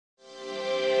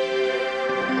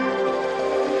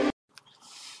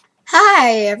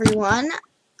Hi everyone,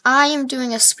 I am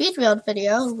doing a speed build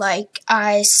video like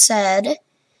I said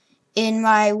in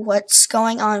my what's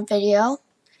going on video.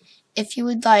 If you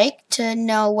would like to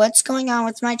know what's going on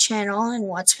with my channel and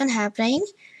what's been happening,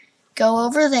 go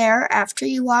over there after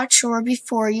you watch or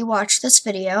before you watch this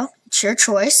video. It's your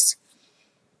choice.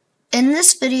 In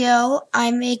this video,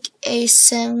 I make a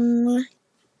sim,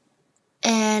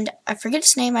 and I forget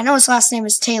his name. I know his last name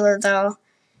is Taylor though.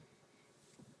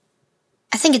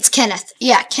 I think it's Kenneth.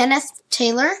 Yeah, Kenneth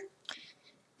Taylor.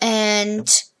 And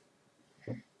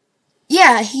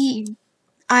yeah,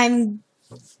 I'm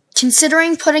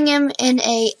considering putting him in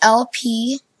a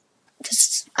LP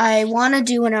because I want to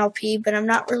do an LP, but I'm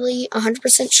not really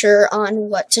 100% sure on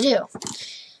what to do.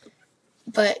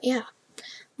 But yeah.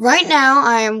 Right now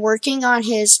I am working on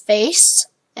his face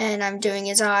and I'm doing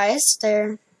his eyes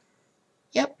there.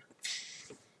 Yep.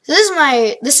 This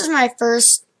is my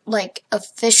first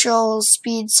official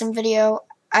speed sim video.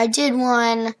 I did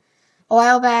one a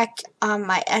while back on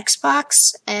my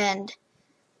Xbox, and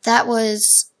that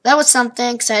was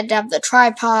something because I had to have the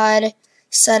tripod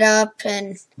set up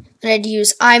and I had to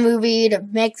use iMovie to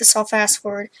make this all fast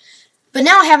forward. But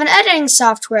now I have an editing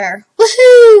software.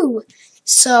 Woohoo!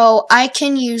 So I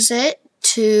can use it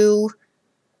to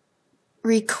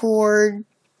record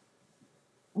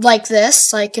like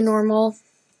this, like a normal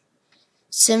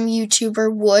sim YouTuber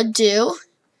would do,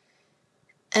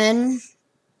 and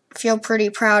feel pretty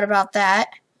proud about that.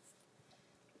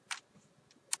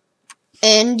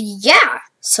 And yeah,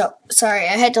 so sorry,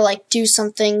 I had to do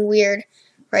something weird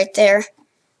right there.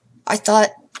 I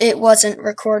thought it wasn't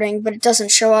recording, but it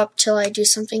doesn't show up till I do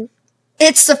something.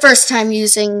 It's the first time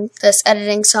using this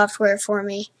editing software for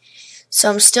me, so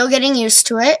I'm still getting used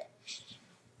to it,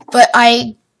 but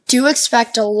I do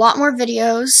expect a lot more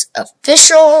videos,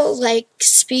 official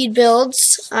speed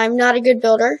builds. I'm not a good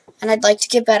builder and I'd like to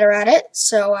get better at it,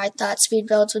 so I thought speed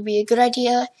builds would be a good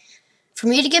idea for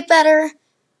me to get better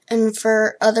and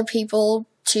for other people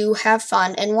to have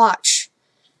fun and watch.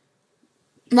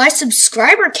 My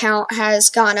subscriber count has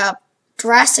gone up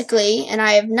drastically and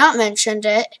I have not mentioned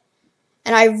it,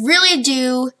 and I really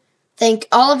do thank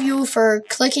all of you for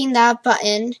clicking that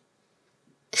button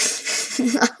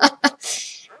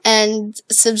and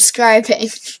subscribing.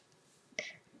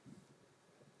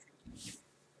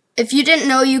 If you didn't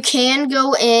know, you can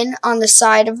go in on the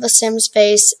side of the sim's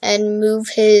face and move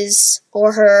his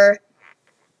or her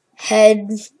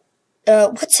head,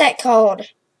 what's that called?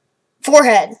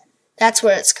 Forehead. That's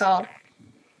what it's called.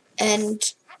 And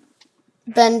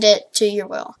bend it to your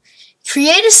will.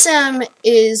 Create a Sim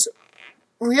is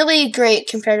really great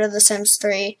compared to The Sims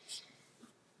 3.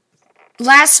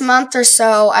 Last month or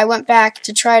so, I went back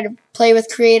to try to play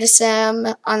with Create a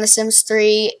Sim on The Sims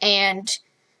 3 and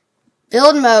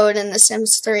Build Mode in The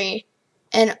Sims 3.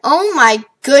 And oh my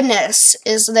goodness,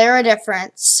 is there a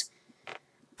difference.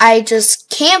 I just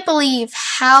can't believe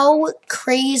how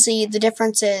crazy the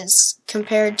difference is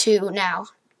compared to now.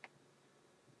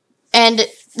 And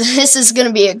this is going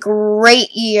to be a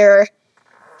great year.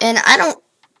 And I don't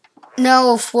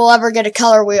know if we'll ever get a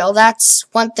color wheel. That's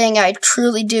one thing I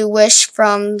truly do wish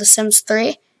from The Sims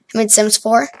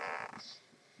 4.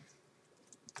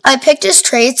 I picked his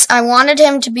traits. I wanted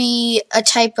him to be a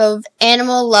type of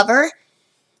animal lover,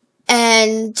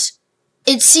 and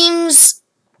it seems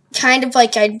kind of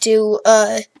like I do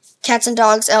a cats and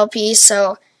dogs LP,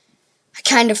 so I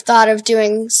kind of thought of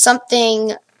doing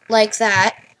something like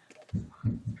that.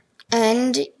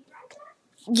 And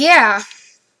yeah.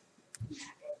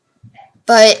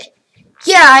 But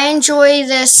yeah, I enjoy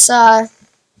this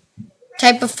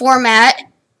type of format,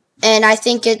 and I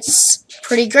think it's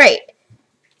pretty great.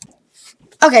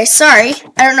 Okay, sorry.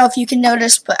 I don't know if you can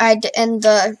notice, but I had to end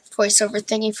the voiceover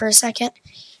thingy for a second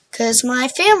because my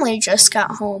family just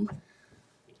got home.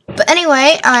 But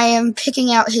anyway, I am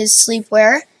picking out his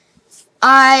sleepwear.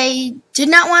 I did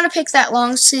not want to pick that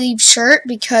long sleeve shirt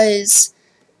because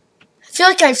I feel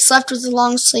like I've slept with a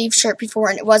long sleeve shirt before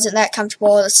and it wasn't that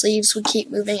comfortable. The sleeves would keep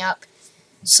moving up.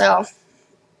 So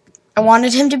I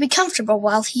wanted him to be comfortable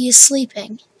while he is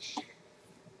sleeping.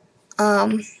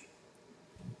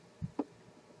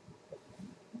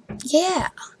 Yeah.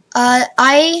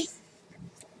 I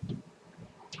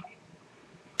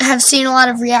have seen a lot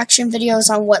of reaction videos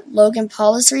on what Logan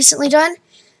Paul has recently done,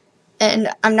 and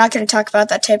I'm not going to talk about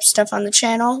that type of stuff on the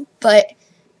channel, but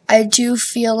I do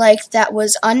feel like that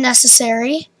was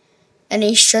unnecessary and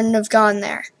he shouldn't have gone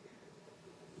there.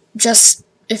 Just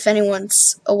if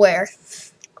anyone's aware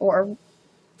or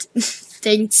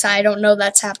thinks I don't know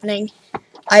that's happening,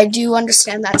 I do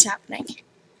understand that's happening.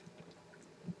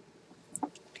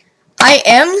 I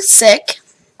am sick.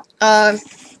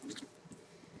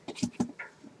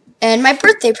 And my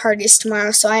birthday party is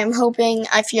tomorrow, so I am hoping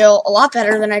I feel a lot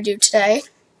better than I do today.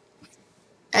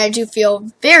 I do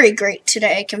feel very great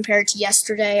today compared to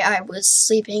yesterday. I was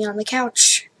sleeping on the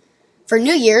couch for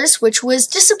New Year's, which was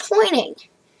disappointing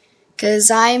because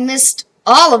I missed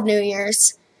all of New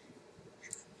Year's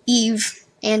Eve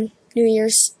and New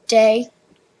Year's Day.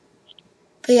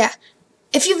 But yeah,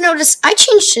 if you've noticed, I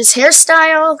changed his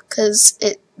hairstyle because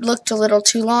it looked a little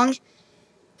too long.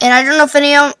 And I don't know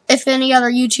if any other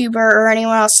YouTuber or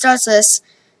anyone else does this,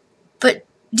 but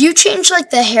do you change like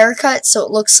the haircut so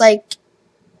it looks like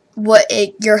what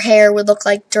your hair would look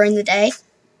like during the day?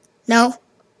 No?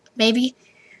 Maybe?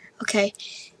 Okay.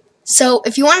 So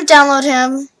if you want to download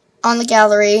him on the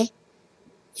gallery,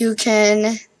 you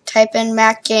can type in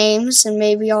Mac Games and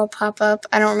maybe I'll pop up.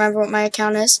 I don't remember what my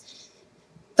account is.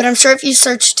 But I'm sure if you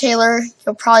search Taylor,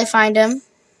 you'll probably find him.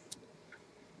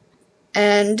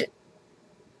 And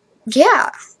yeah,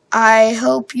 I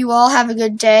hope you all have a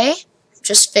good day.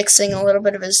 Just fixing a little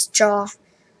bit of his jaw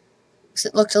because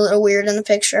it looked a little weird in the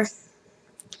picture.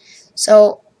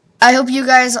 So I hope you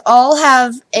guys all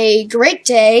have a great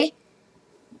day,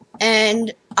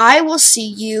 and I will see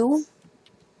you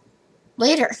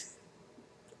later.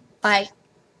 Bye.